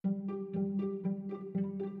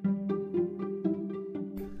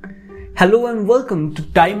Hello and welcome to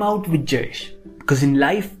Time Out with Jayesh, because in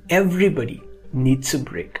life everybody needs a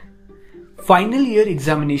break. Final year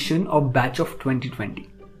examination of batch of 2020.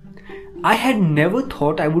 I had never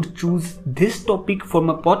thought I would choose this topic for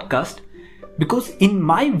my podcast because in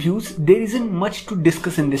my views there isn't much to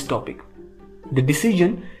discuss in this topic. The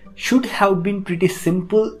decision should have been pretty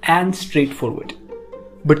simple and straightforward.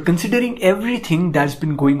 But considering everything that's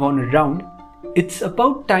been going on around, it's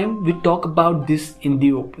about time we talk about this in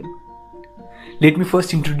the open. Let me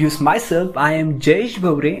first introduce myself. I am Jayesh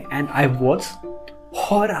Bhavre and I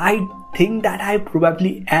think that I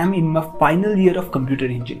probably am in my final year of computer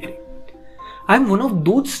engineering. I am one of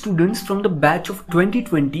those students from the batch of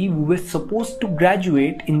 2020 who were supposed to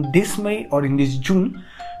graduate in this May or in this June,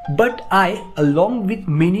 but I, along with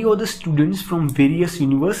many other students from various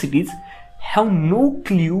universities, have no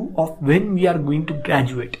clue of when we are going to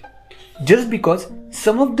graduate. Just because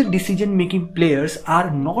some of the decision-making players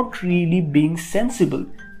are not really being sensible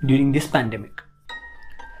during this pandemic.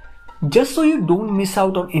 Just so you don't miss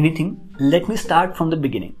out on anything, let me start from the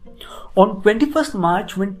beginning. On 21st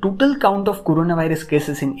March, when total count of coronavirus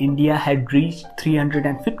cases in India had reached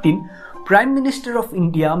 315, Prime Minister of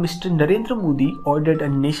India, Mr. Narendra Modi, ordered a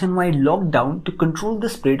nationwide lockdown to control the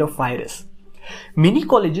spread of virus. Many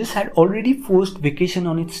colleges had already forced vacation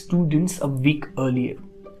on its students a week earlier.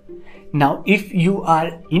 Now, if you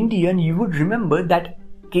are Indian, you would remember that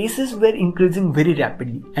cases were increasing very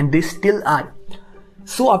rapidly and they still are.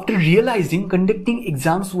 So after realizing conducting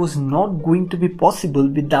exams was not going to be possible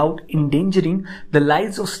without endangering the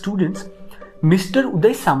lives of students, Mr.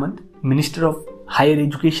 Uday Samant, Minister of Higher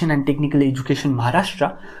Education and Technical Education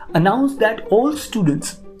Maharashtra, announced that all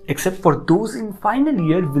students except for those in final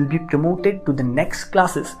year will be promoted to the next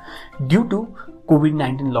classes due to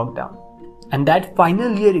COVID-19 lockdown, and that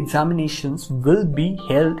final year examinations will be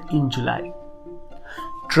held in July.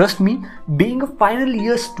 Trust me, being a final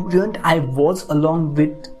year student, I was, along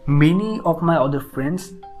with many of my other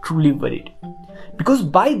friends, truly worried. Because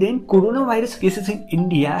by then, coronavirus cases in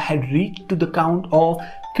India had reached to the count of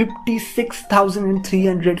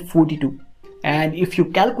 56,342. And if you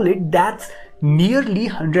calculate, that's nearly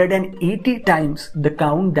 180 times the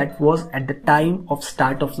count that was at the time of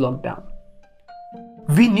start of lockdown.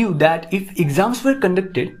 We knew that if exams were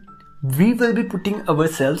conducted, we will be putting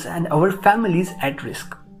ourselves and our families at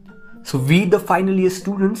risk. So we, the final year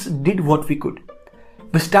students, did what we could.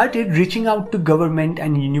 We started reaching out to government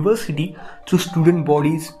and university through student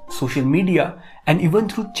bodies, social media, and even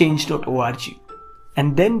through change.org.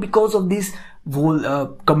 And then because of this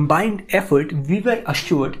whole combined effort, we were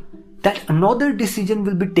assured that another decision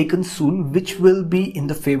will be taken soon which will be in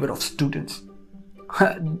the favor of students.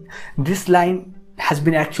 This line has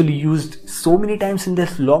been actually used so many times in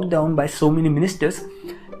this lockdown by so many ministers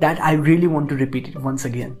that I really want to repeat it once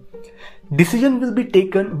again. Decision will be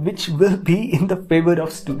taken which will be in the favor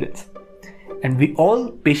of students. And we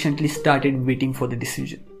all patiently started waiting for the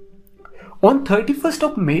decision. On 31st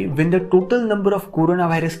of May, when the total number of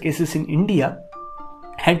coronavirus cases in India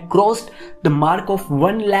had crossed the mark of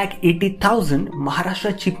 180,000,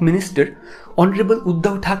 Maharashtra Chief Minister Honorable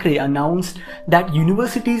Uddhav Thackeray announced that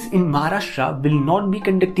universities in Maharashtra will not be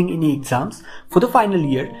conducting any exams for the final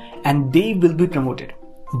year and they will be promoted,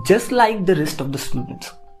 just like the rest of the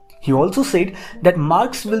students. He also said that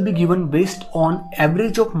marks will be given based on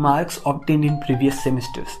average of marks obtained in previous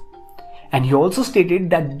semesters. And he also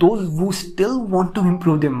stated that those who still want to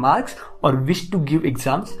improve their marks or wish to give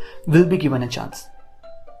exams will be given a chance.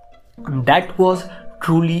 And that was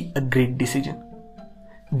truly a great decision.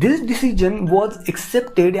 This decision was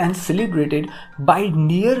accepted and celebrated by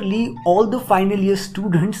nearly all the final year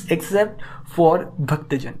students except for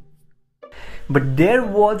Bhaktajan. But there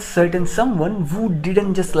was certain someone who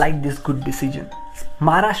didn't just like this good decision.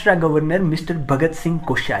 Maharashtra Governor Mr. Bhagat Singh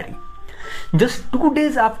Koshari. Just 2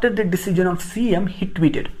 days after the decision of CM, he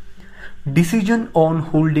tweeted, "Decision on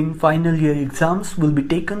holding final year exams will be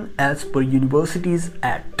taken as per Universities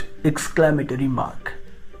Act! !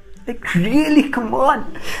 Like, really, come on,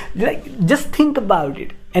 like, just think about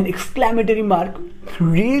it, an exclamatory mark,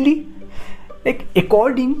 really? Like,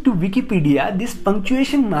 according to Wikipedia, this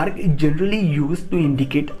punctuation mark is generally used to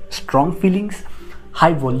indicate strong feelings,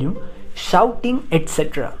 high volume, shouting,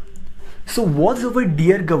 etc. So was our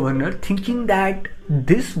dear governor thinking that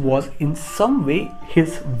this was in some way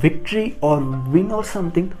his victory or win or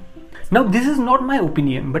something? Now, this is not my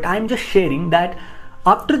opinion, but I am just sharing that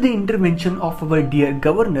after the intervention of our dear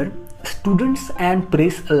governor, students and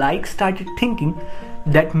press alike started thinking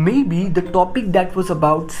that maybe the topic that was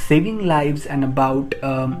about saving lives and about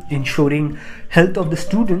ensuring health of the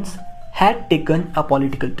students had taken a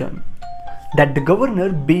political turn. that the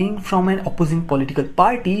governor, being from an opposing political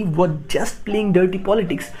party, was just playing dirty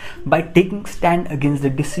politics by taking stand against the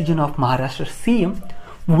decision of Maharashtra CM,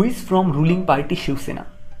 who is from ruling party Shiv Sena.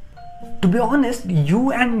 To be honest,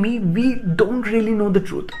 you and me, we don't really know the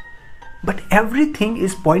truth. But everything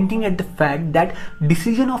is pointing at the fact that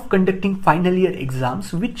decision of conducting final year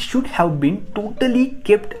exams, which should have been totally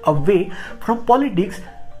kept away from politics,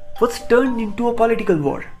 was turned into a political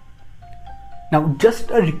war. Now,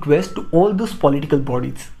 just a request to all those political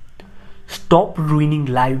bodies: stop ruining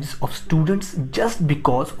lives of students just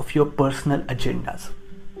because of your personal agendas.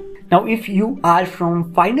 Now, if you are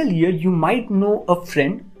from final year, you might know a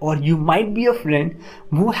friend, or you might be a friend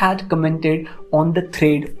who had commented on the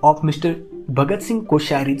thread of Mr. Bhagat Singh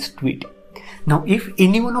Koshari's tweet. Now, if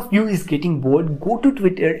any one of you is getting bored, go to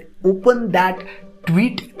Twitter, open that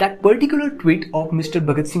tweet, that particular tweet of Mr.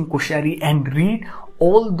 Bhagat Singh Koshari, and read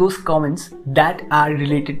all those comments that are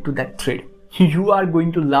related to that thread. You are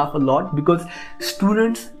going to laugh a lot, because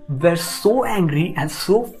students were so angry and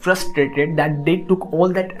so frustrated that they took all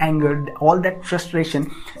that anger, all that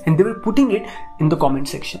frustration, and they were putting it in the comment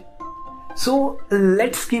section. So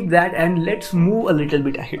let's skip that and let's move a little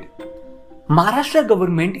bit ahead. Maharashtra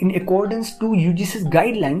government, in accordance to UGC's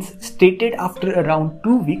guidelines, stated after around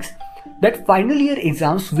 2 weeks that final year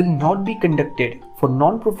exams will not be conducted for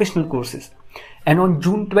non-professional courses. And on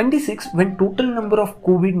June 26, when total number of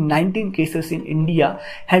COVID-19 cases in India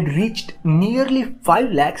had reached nearly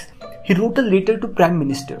 5 lakhs, he wrote a letter to Prime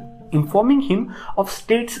Minister informing him of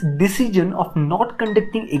state's decision of not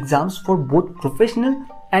conducting exams for both professional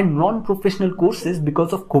and non-professional courses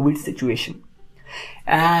because of COVID situation.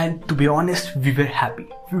 And to be honest, we were happy.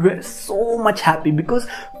 We were so much happy, because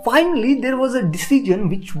finally there was a decision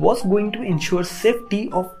which was going to ensure safety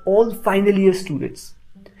of all final year students.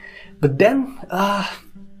 But then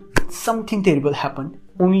something terrible happened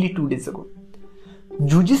only 2 days ago.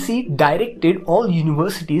 UGC directed all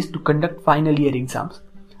universities to conduct final year exams,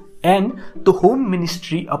 and the Home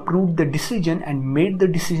Ministry approved the decision and made the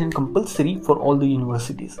decision compulsory for all the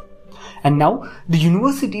universities. And now the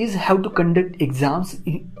universities have to conduct exams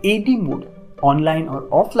in AD mode, online or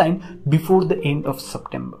offline, before the end of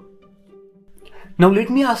September. Now let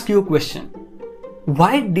me ask you a question.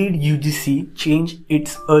 Why did UGC change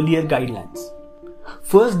its earlier guidelines?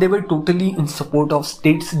 First, they were totally in support of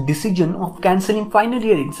state's decision of cancelling final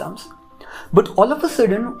year exams. But all of a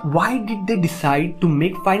sudden, why did they decide to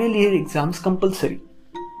make final year exams compulsory?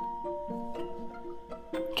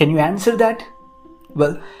 Can you answer that?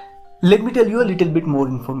 Well, let me tell you a little bit more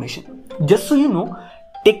information. Just so you know,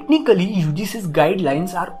 technically UGC's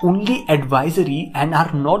guidelines are only advisory and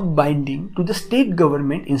are not binding to the state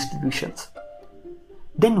government institutions.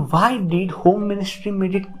 Then why did Home Ministry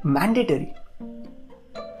made it mandatory?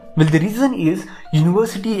 Well, the reason is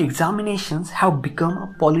university examinations have become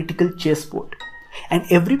a political chessboard, and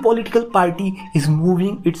every political party is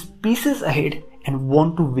moving its pieces ahead and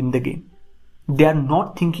want to win the game. They are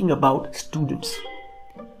not thinking about students.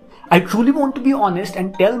 I truly want to be honest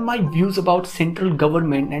and tell my views about central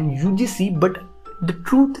government and UGC, but the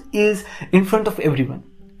truth is in front of everyone.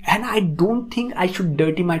 And I don't think I should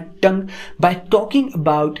dirty my tongue by talking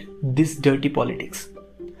about this dirty politics.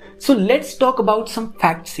 So let's talk about some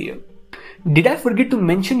facts here. Did I forget to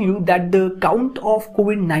mention you that the count of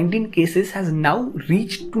COVID-19 cases has now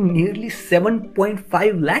reached to nearly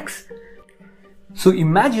 7.5 lakhs? So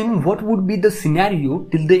imagine what would be the scenario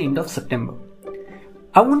till the end of September.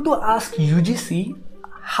 I want to ask UGC,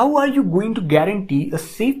 how are you going to guarantee a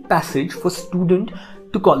safe passage for students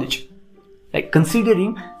to college? Like,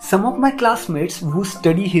 considering some of my classmates who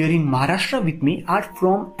study here in Maharashtra with me are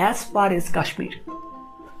from as far as Kashmir.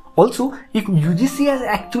 Also, if UGC has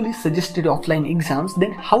actually suggested offline exams,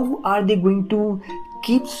 then how are they going to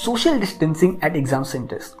keep social distancing at exam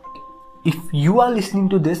centers? If you are listening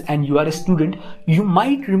to this and you are a student, you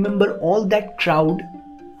might remember all that crowd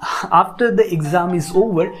after the exam is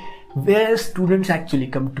over, where students actually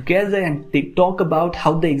come together and they talk about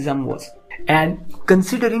how the exam was. And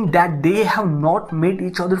considering that they have not met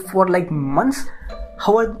each other for like months,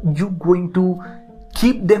 how are you going to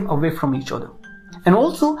keep them away from each other? And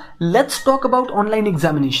also, let's talk about online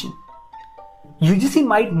examination. UGC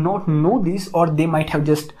might not know this, or they might have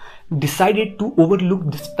just decided to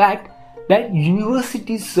overlook this fact that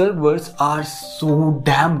university servers are so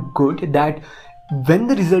damn good that when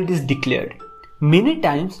the result is declared, many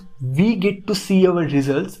times we get to see our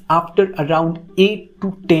results after around 8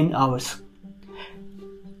 to 10 hours.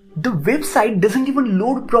 The website doesn't even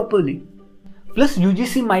load properly. Plus,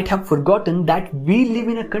 UGC might have forgotten that we live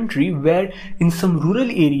in a country where in some rural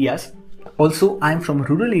areas Also, I am from a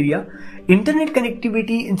rural area. Internet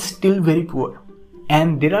connectivity is still very poor.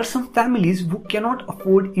 And there are some families who cannot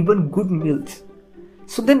afford even good meals.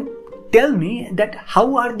 So then tell me that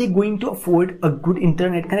how are they going to afford a good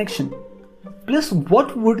internet connection? Plus,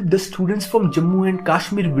 what would the students from Jammu and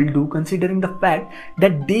Kashmir will do considering the fact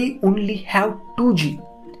that they only have 2G?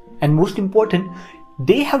 And most important,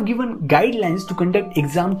 they have given guidelines to conduct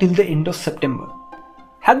exam till the end of September.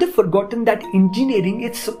 Have they forgotten that engineering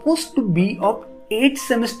is supposed to be of 8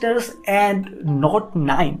 semesters and not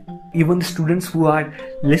 9? Even the students who are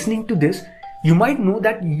listening to this, you might know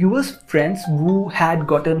that your friends who had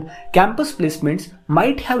gotten campus placements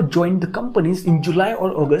might have joined the companies in July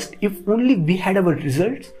or August if only we had our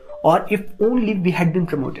results or if only we had been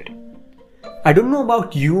promoted. I don't know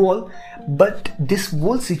about you all, but this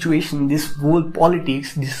whole situation, this whole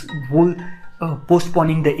politics, this whole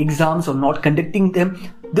postponing the exams or not conducting them,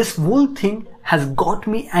 this whole thing has got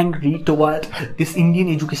me angry toward this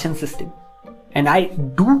Indian education system. And I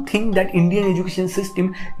do think that Indian education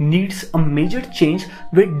system needs a major change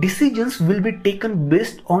where decisions will be taken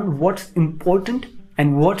based on what's important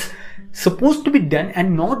and what's supposed to be done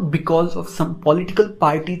and not because of some political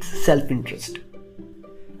party's self-interest.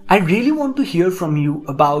 I really want to hear from you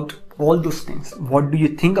about all those things. What do you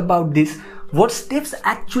think about this? What steps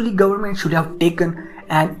actually government should have taken?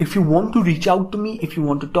 And if you want to reach out to me, if you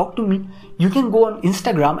want to talk to me, you can go on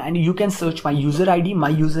Instagram and you can search my user ID. My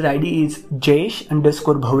user ID is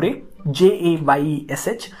Jayesh_Bhaware,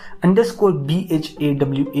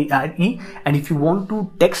 JAYESH_BHAWARE. And if you want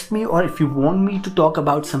to text me or if you want me to talk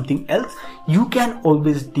about something else, you can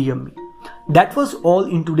always DM me. That was all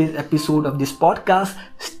in today's episode of this podcast.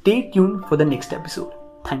 Stay tuned for the next episode.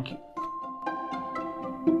 Thank you.